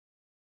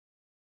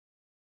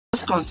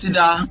Let's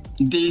consider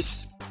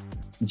this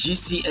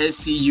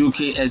GCSE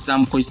UK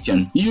exam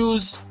question.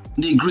 Use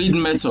the grid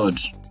method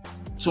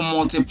to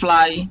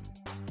multiply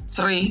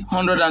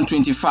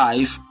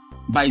 325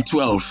 by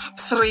 12.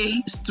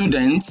 3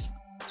 students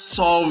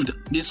solved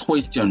this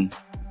question.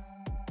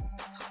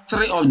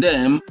 3 of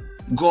them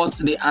got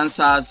the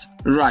answers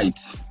right,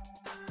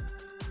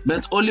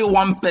 but only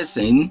 1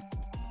 person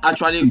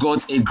actually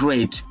got a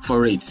grade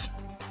for it.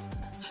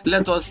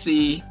 Let us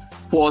see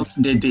what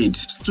they did.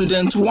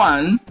 Student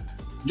 1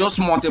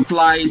 just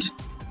multiplied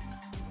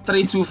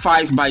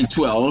 325 by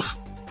 12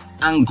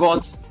 and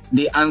got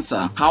the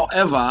answer.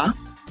 However,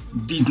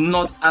 did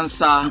not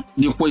answer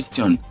the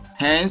question,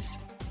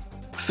 hence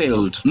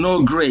failed.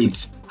 No grade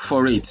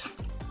for it.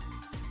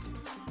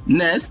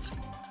 Next,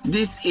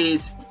 this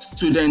is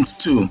student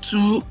 2.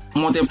 2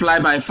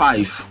 multiplied by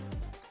 5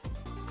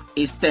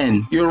 is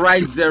 10. You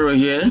write 0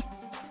 here,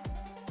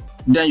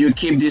 then you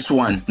keep this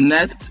one.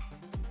 Next,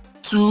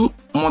 2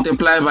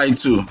 multiplied by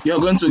 2,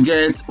 you're going to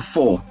get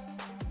 4.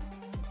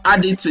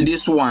 Add it to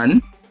this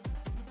one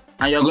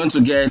and you're going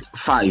to get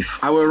 5.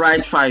 I will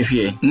write 5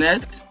 here.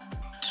 Next,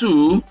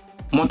 2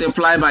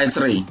 multiplied by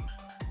 3,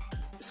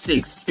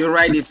 6. You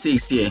write the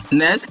 6 here.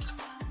 Next,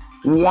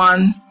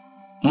 1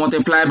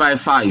 multiplied by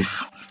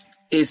 5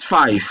 is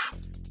 5,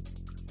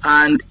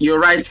 and you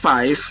write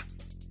 5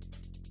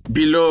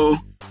 below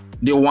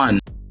the 1.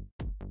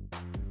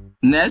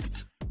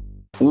 Next,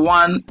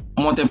 1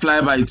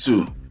 multiplied by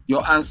 2,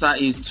 your answer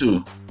is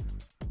 2,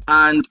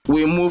 and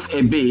we move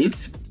a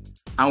bit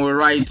and we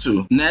write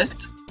 2.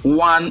 Next,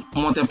 1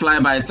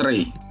 multiplied by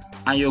 3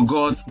 and you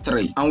got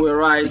 3, and we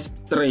write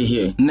 3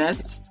 here.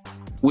 Next,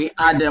 we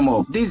add them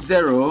up. This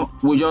 0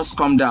 will just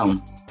come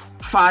down.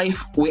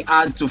 5 we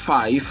add to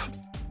 5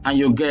 and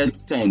you get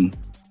 10.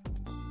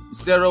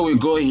 0 will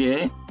go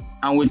here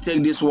and we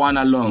take this one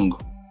along.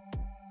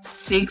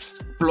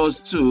 6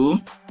 plus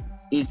 2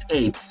 is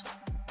 8,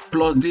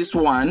 plus this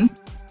one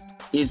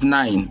is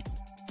 9,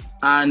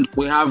 and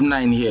we have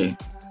 9 here,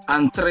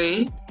 and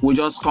 3 will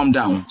just come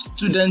down.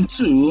 Student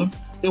 2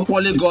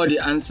 equally got the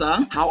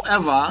answer.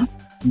 However,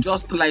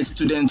 just like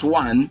student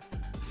 1,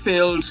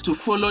 failed to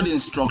follow the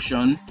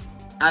instruction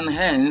and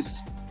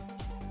hence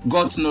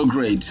got no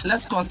grade.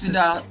 Let's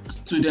consider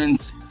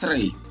student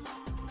 3.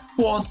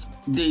 What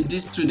did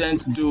this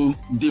student do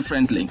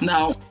differently?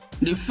 Now,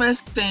 the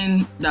first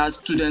thing that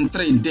student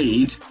 3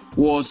 did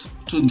was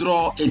to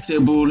draw a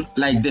table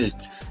like this.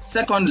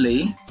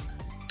 Secondly,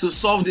 to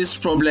solve this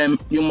problem,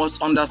 you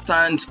must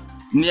understand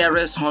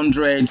nearest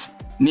 100,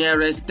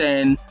 nearest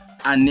 10,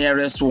 and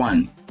nearest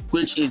 1,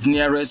 which is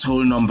nearest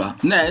whole number.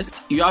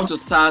 Next, you have to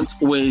start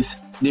with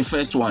the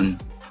first one,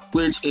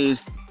 which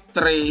is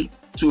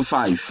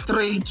 325.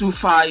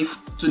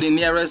 325 to the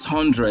nearest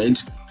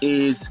 100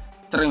 is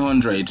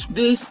 300.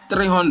 This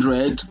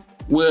 300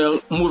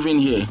 will move in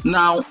here.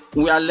 Now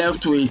we are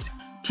left with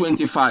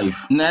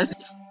 25.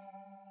 Next,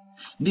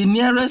 the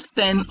nearest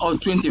 10 of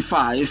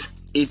 25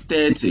 is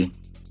 30.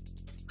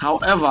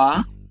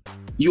 However,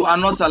 you are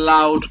not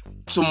allowed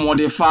to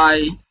modify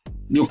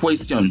the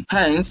question.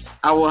 Hence,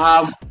 I will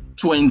have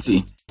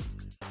 20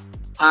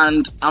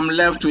 and I'm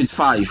left with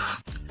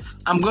 5.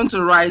 I'm going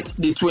to write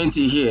the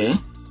 20 here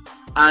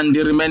and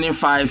the remaining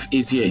 5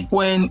 is here.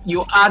 When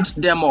you add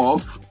them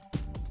up,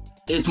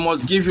 it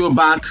must give you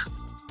back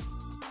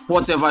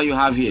whatever you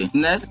have here.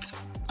 Next,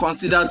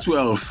 consider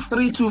 12.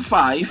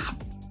 325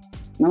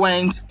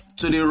 went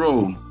to the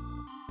row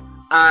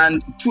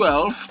and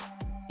 12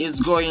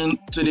 is going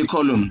to the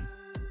column.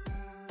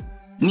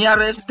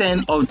 Nearest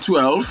 10 of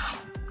 12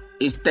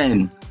 is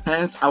 10.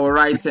 Hence, I will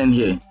write 10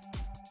 here.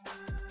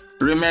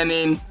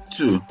 Remaining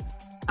 2.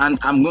 And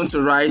I'm going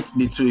to write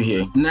the 2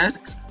 here.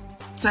 Next,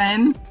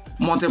 10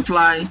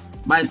 multiplied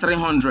by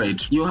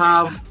 300. You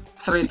have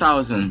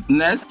 3,000.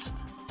 Next,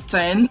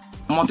 10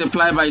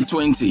 multiplied by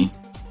 20.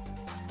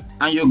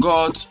 And you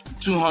got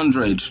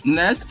 200.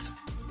 Next,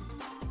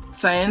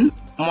 10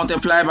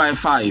 multiplied by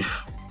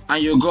 5.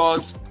 And you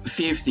got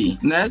 50.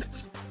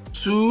 Next,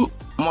 2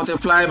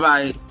 multiplied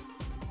by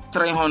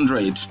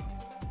 300.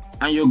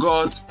 And you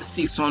got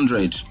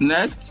 600.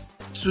 Next,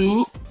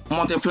 2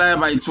 multiplied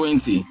by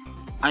 20.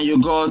 And you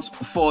got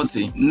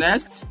 40.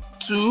 Next,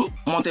 2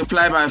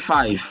 multiplied by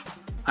 5.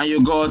 And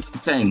you got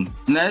 10.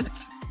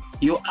 Next,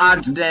 you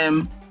add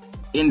them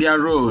in their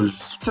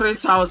rows.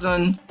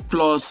 3,000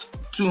 plus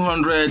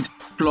 200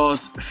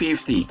 plus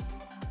 50.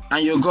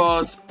 And you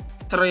got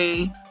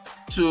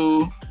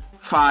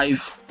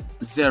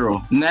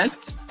 3250.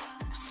 Next,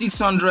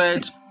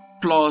 600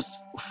 plus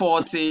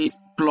 40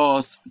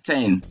 plus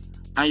 10.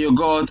 And you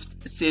got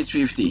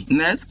 650.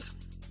 Next,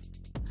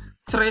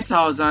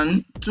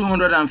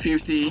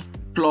 3,250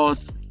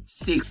 plus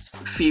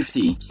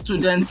 650.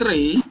 Student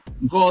 3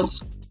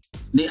 got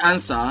the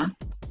answer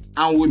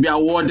and will be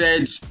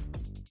awarded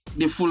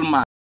the full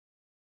mark.